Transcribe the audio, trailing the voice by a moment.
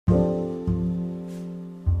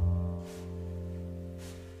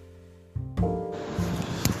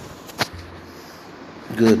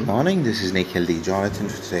Good morning, this is Nikhil D. Jonathan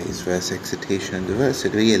for today's verse exhortation. And the verse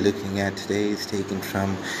that we are looking at today is taken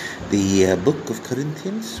from the book of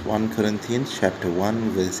Corinthians, 1 Corinthians chapter 1,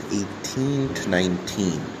 verse 18 to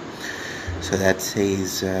 19. So that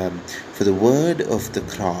says, For the word of the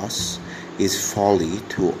cross is folly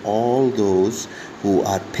to all those who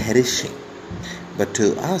are perishing, but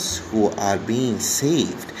to us who are being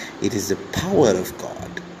saved, it is the power of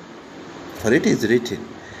God. For it is written,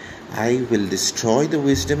 I will destroy the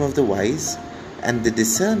wisdom of the wise, and the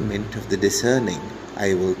discernment of the discerning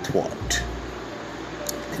I will thwart.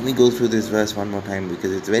 Let me go through this verse one more time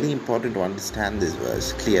because it's very important to understand this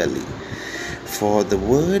verse clearly. For the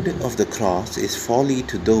word of the cross is folly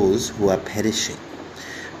to those who are perishing,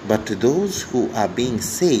 but to those who are being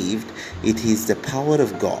saved, it is the power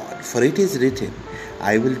of God. For it is written,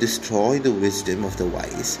 I will destroy the wisdom of the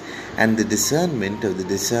wise, and the discernment of the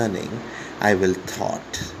discerning I will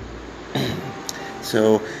thwart.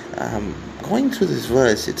 So, going through this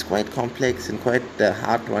verse, it's quite complex and quite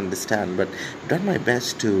hard to understand, but I've done my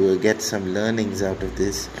best to get some learnings out of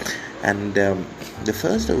this. And the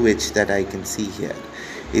first of which that I can see here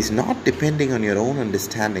is not depending on your own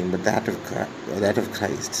understanding, but that of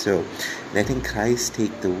Christ. So, letting Christ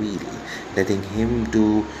take the wheel, letting Him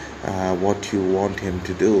do what you want Him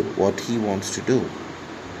to do, what He wants to do.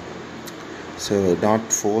 So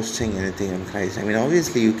not forcing anything on Christ. I mean,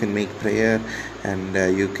 obviously you can make prayer and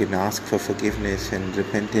you can ask for forgiveness and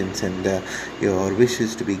repentance and your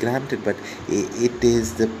wishes to be granted, but it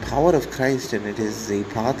is the power of Christ and it is the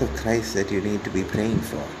path of Christ that you need to be praying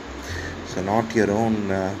for. So not your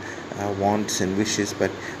own wants and wishes, but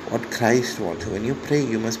what Christ wants. When you pray,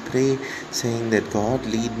 you must pray saying that God,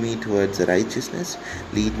 lead me towards righteousness,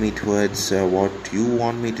 lead me towards what you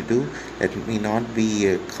want me to do. Let me not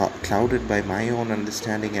be clouded by my own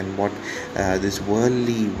understanding and what this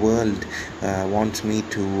worldly world wants me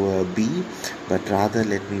to be, but rather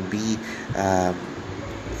let me be a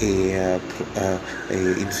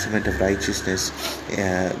instrument of righteousness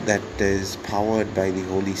that is powered by the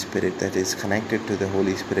Holy Spirit, that is connected to the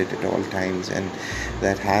Holy Spirit at all times, and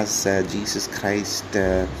that has Jesus Christ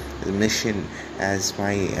mission as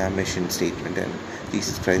my mission statement, and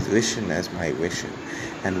Jesus Christ's vision as my vision,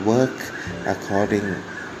 and work accordingly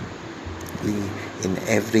in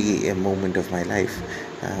every moment of my life.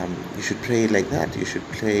 You should pray like that. You should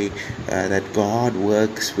pray that God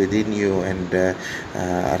works within you and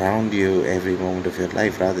around you every moment of your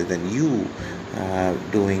life, rather than you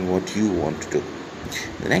doing what you want to do.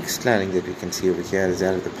 The next learning that we can see over here is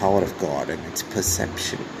that of the power of God and its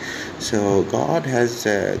perception. So God has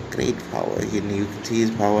great power. You can see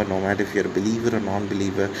His power no matter if you're a believer or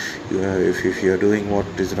non-believer. If you're doing what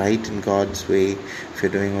is right in God's way, if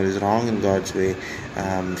you're doing what is wrong in God's way,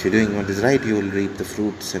 if you're doing what is right, you will reap the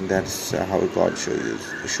fruits, and that's how God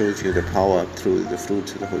shows you the power through the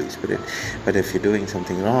fruits of the Holy Spirit. But if you're doing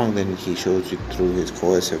something wrong, then He shows you through His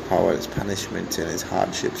coercive power, His punishments and His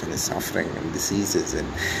hardships and His suffering and diseases and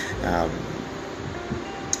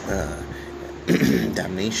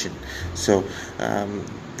damnation. So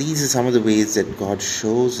these are some of the ways that God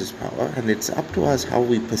shows His power, and it's up to us how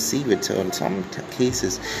we perceive it. So in some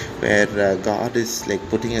cases where God is like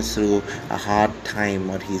putting us through a hard time,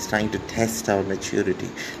 or He's trying to test our maturity,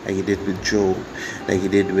 like He did with Job, like He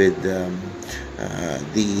did with the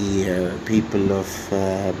people of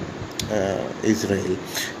Israel,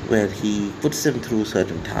 where He puts them through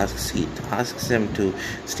certain tasks. He asks them to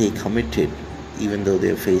stay committed even though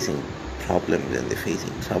they're facing problems and they're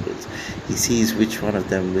facing troubles. He sees which one of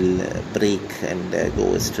them will break and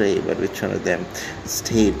go astray, but which one of them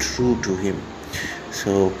stay true to Him.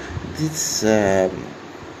 So this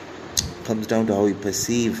comes down to how we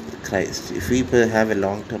perceive Christ. If we have a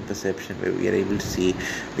long-term perception where we are able to see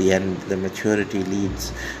the end, the maturity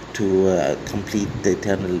leads to complete the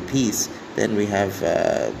eternal peace, then we have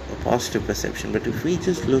a positive perception. But if we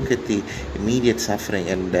just look at the immediate suffering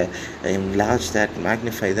and enlarge that,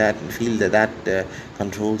 magnify that, and feel that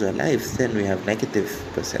controls our lives, then we have negative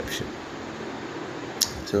perception.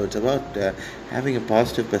 So it's about having a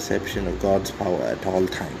positive perception of God's power at all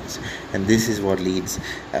times, and this is what leads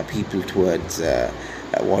people towards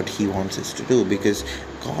what He wants us to do, because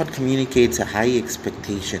God communicates a high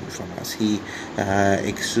expectation from us. He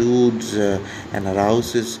exudes and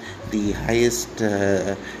arouses the highest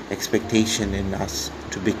expectation in us.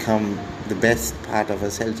 to become the best part of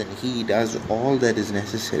ourselves, and he does all that is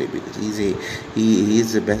necessary because he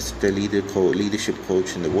is the best leadership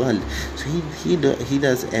coach in the world. So he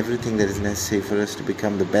does everything that is necessary for us to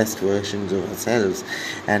become the best versions of ourselves,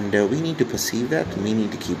 and we need to perceive that, and we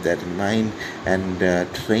need to keep that in mind and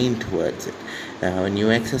train towards it. When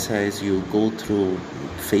you exercise, you go through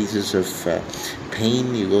phases of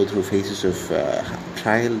pain, you go through phases of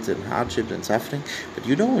trials and hardship and suffering, but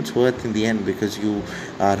you know it's worth in the end because you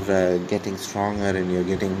are getting stronger and you're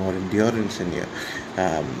getting more endurance, and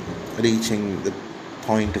you're reaching the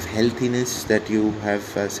point of healthiness that you have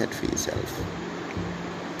set for yourself.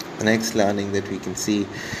 The next learning that we can see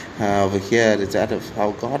over here is that of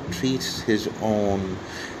how God treats his own,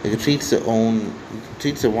 treats the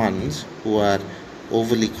ones who are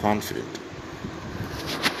overly confident.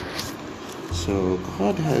 So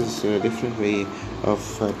God has a different way of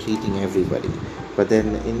treating everybody. But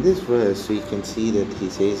then in this verse we can see that he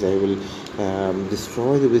says, I will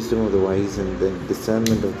destroy the wisdom of the wise and the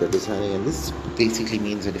discernment of the discerning. And this basically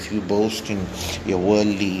means that if you boast in your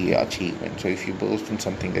worldly achievements, or if you boast in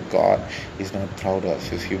something that God is not proud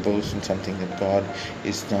of, if you boast in something that God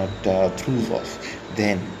is not approve of,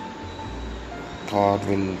 then God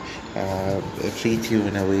will treat you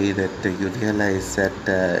in a way that you realize that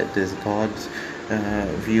it is God's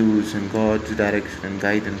views and God's direction and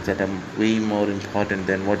guidance that are way more important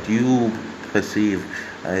than what you perceive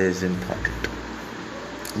as important.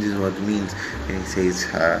 This is what it means when he says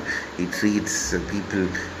he treats people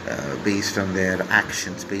based on their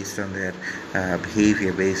actions, based on their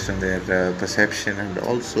behavior, based on their perception, and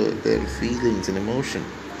also their feelings and emotion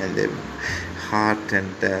and their heart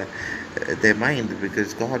and their mind,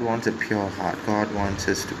 because God wants a pure heart. God wants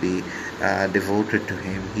us to be devoted to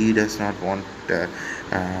him. He does not want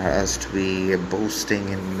us to be boasting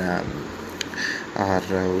in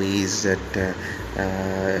our ways that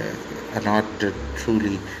are not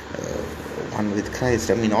truly one with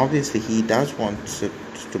Christ. I mean, obviously he does want us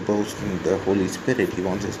to boast in the Holy Spirit. He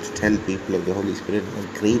wants us to tell people of the Holy Spirit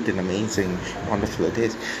how great and amazing, wonderful it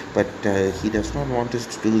is. But he does not want us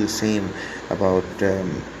to do the same about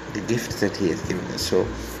the gifts that he has given us. So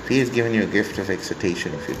if he has given you a gift of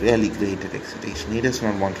exhortation, if you're really great at exhortation, he does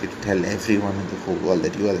not want you to tell everyone in the whole world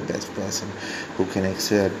that you are the best person who can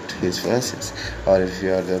exhort his verses, or if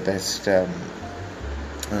you are the best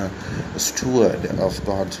steward of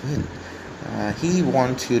God's will. He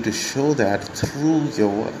wants you to show that through your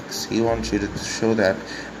works. He wants you to show that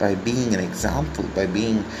by being an example, by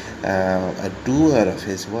being a doer of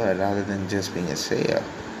his word rather than just being a sayer.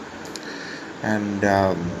 And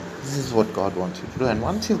this is what God wants you to do. And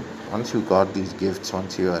once you got these gifts,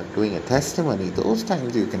 once you are doing a testimony, those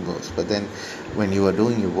times you can boast. But then when you are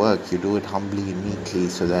doing your work, you do it humbly and meekly,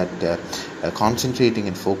 so that concentrating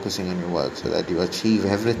and focusing on your work, so that you achieve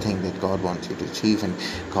everything that God wants you to achieve. And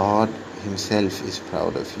God himself is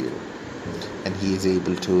proud of you, and he is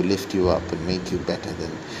able to lift you up and make you better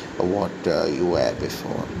than what you were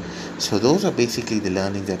before. So those are basically the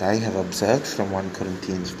learnings that I have observed from 1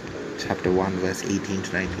 Corinthians chapter 1 verse 18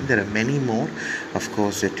 to 19. There are many more, of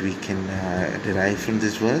course, that we can derive from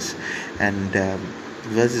this verse, and the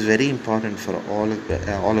verse is very important for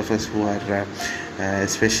all of us who are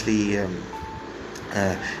especially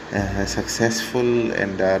successful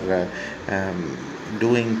and are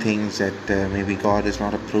doing things that maybe God is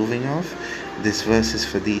not approving of. This verse is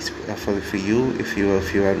for you. If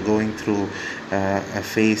you are going through a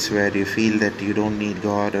phase where you feel that you don't need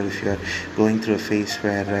God, or if you are going through a phase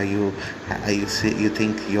where you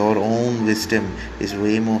think your own wisdom is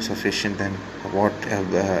way more sufficient than what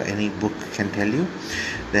any book can tell you,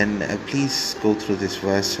 then please go through this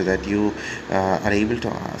verse so that you are able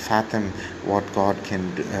to fathom what God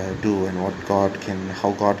can do and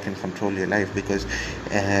how God can control your life, because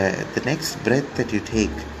the next breath that you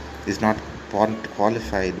take is not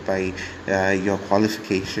qualified by your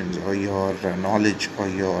qualifications or your knowledge or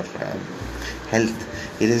your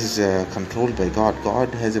health. It is controlled by God.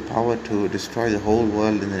 God has the power to destroy the whole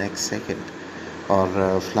world in the next second,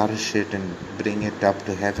 or flourish it and bring it up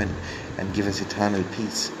to heaven and give us eternal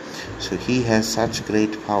peace. So he has such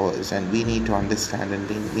great powers, and we need to understand, and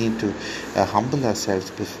we need to humble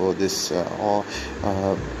ourselves before this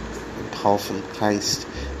powerful Christ,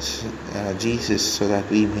 Jesus, so that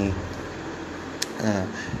we may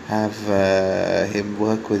have him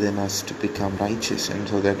work within us to become righteous, and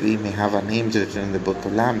so that we may have our names written in the book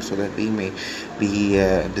of Lamb, so that we may be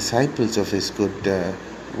disciples of his good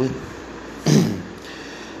will.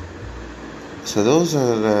 So those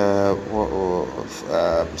are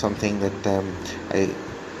something that I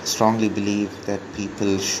strongly believe that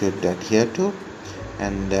people should adhere to,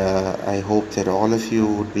 And I hope that all of you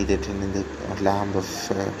would be written in the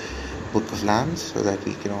Book of Lambs, so that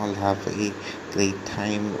we can all have a great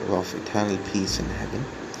time of eternal peace in heaven.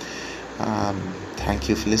 Thank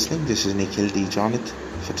you for listening. This is Nikhil D. Jonathan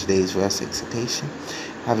for today's verse exhortation.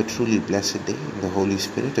 Have a truly blessed day in the Holy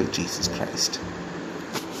Spirit of Jesus Christ.